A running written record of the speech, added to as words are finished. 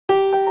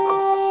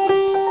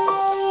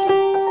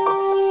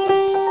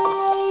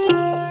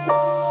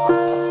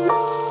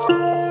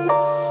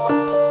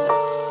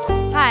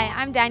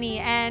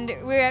Dani and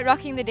we're at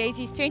Rocking the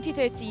Daisies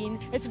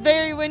 2013. It's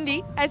very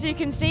windy, as you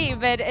can see,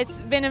 but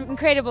it's been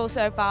incredible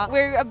so far.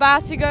 We're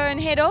about to go and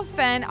head off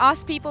and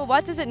ask people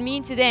what does it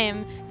mean to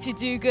them to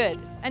do good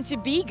and to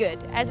be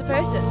good as a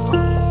person.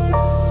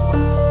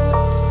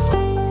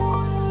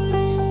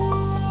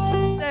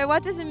 So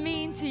what does it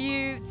mean to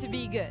you to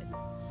be good?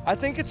 I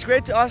think it's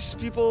great to ask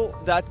people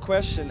that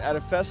question at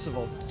a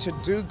festival. To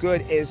do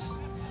good is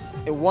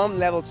at one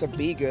level to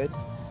be good,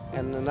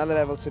 and another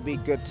level to be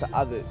good to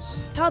others.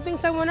 Helping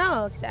someone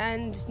else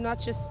and not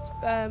just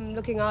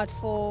looking out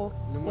for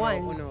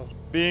one.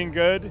 Being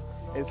good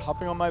is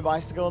hopping on my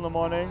bicycle in the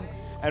morning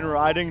and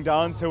riding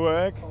down to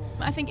work.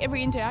 I think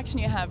every interaction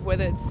you have,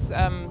 whether it's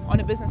on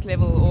a business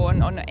level or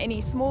on any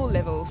small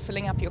level,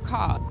 filling up your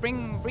car,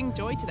 bring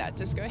joy to that.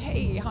 Just go,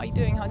 hey, how are you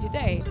doing? How's your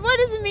day? What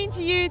does it mean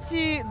to you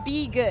to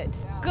be good?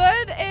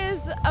 Good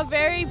is a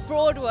very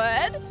broad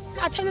word.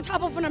 I take the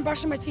top off when I'm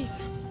brushing my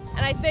teeth.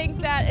 And I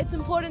think that it's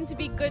important to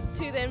be good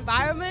to the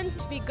environment,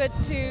 to be good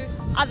to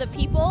other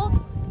people.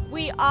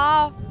 We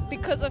are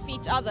because of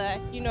each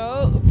other, you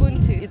know,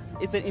 Ubuntu.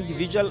 It's an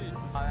individual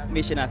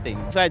mission, I think.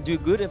 If I do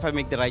good, if I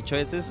make the right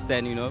choices,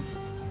 then, you know,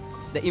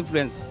 the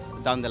influence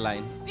down the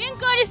line. Being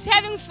good is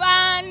having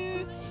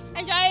fun,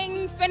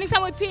 enjoying spending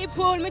time with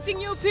people, meeting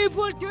new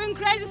people, doing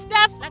crazy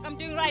stuff like I'm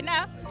doing right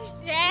now.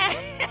 Yeah.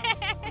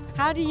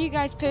 How do you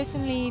guys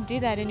personally do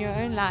that in your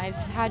own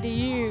lives? How do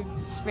you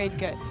spread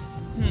good?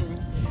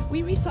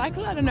 We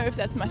recycle. I don't know if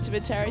that's much of a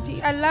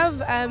charity. I love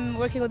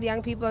working with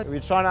young people. We're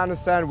trying to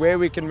understand where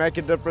we can make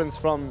a difference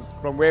from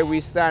where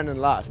we stand in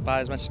life. Buy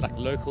as much like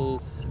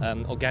local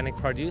organic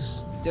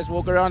produce. Just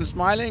walk around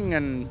smiling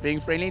and being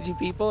friendly to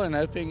people and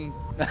hoping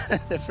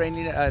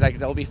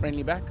they'll be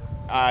friendly back.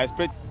 I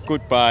spread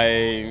good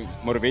by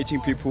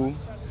motivating people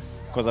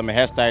because I'm a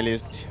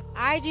hairstylist.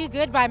 I do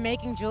good by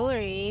making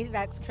jewelry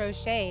that's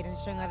crocheted and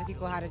showing other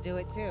people how to do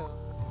it too.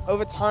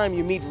 Over time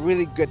you meet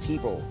really good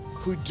people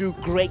who do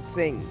great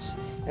things.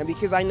 And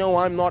because I know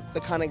I'm not the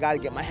kind of guy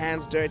to get my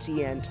hands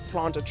dirty and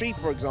plant a tree,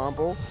 for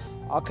example,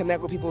 I'll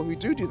connect with people who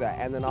do that,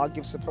 and then I'll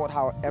give support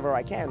however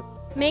I can.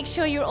 Make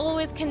sure you're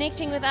always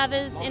connecting with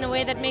others in a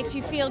way that makes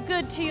you feel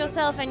good to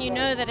yourself and you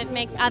know that it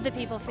makes other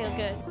people feel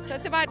good. So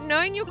it's about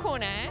knowing your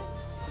corner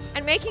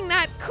and making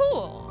that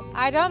cool.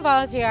 I don't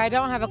volunteer, I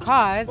don't have a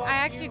cause. I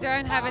actually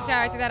don't have a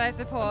charity that I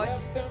support,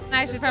 and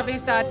I should probably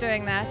start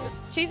doing that.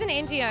 Choose an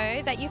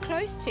NGO that you're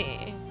close to.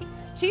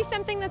 Choose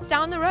something that's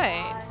down the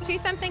road.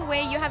 Choose something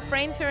where you have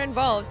friends who are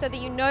involved so that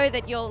you know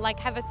that you'll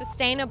have a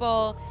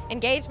sustainable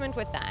engagement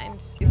with that.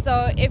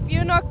 So if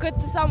you're not good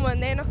to someone,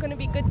 they're not going to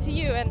be good to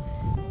you, and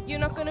you're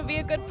not going to be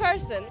a good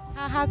person.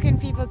 How can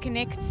people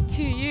connect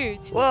to you?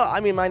 Well, I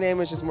mean, my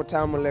name is just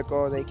Mutal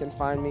Muleko. They can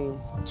find me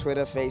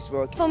Twitter,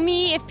 Facebook. For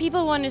me, if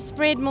people want to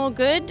spread more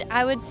good,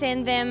 I would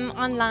send them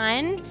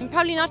online.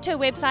 Probably not to a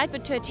website,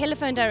 but to a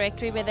telephone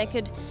directory where they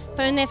could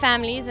phone their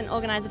families and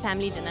organize a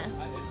family dinner.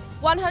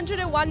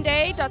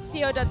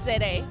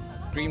 101day.co.za.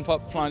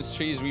 Greenpop plants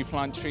trees, we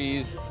plant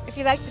trees. If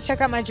you'd like to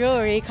check out my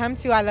jewelry, come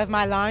to I Love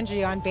My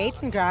Laundry on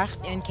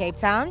Buitengracht in Cape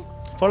Town.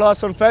 Follow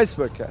us on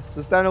Facebook,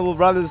 Sustainable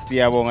Brothers. The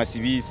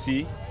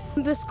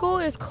school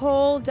is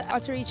called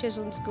Ottery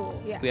Children's School.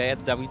 Yeah. We are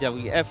at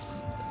wwf.org.za.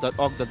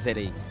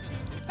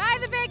 Buy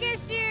the big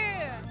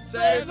issue!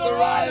 Save the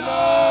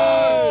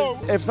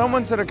rhinos! If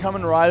someone wanted to come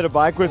and ride a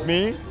bike with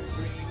me,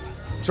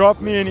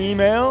 drop me an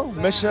email,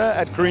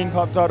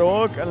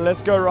 misha@greenpop.org, and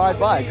let's go ride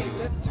bikes.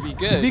 To be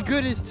good. To be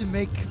good is to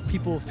make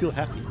people feel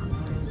happy.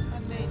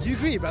 Do you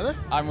agree, brother?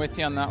 I'm with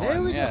you on that There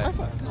one. we go. High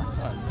five. Nice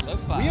one. Love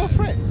fun. We are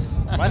friends.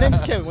 My name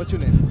is Kevin. What's your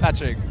name?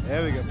 Patrick.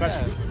 There we go,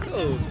 Patrick.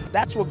 Cool.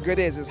 That's what good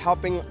is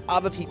helping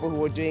other people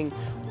who are doing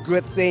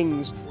good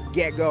things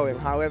get going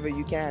however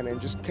you can, and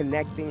just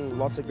connecting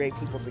lots of great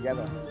people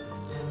together.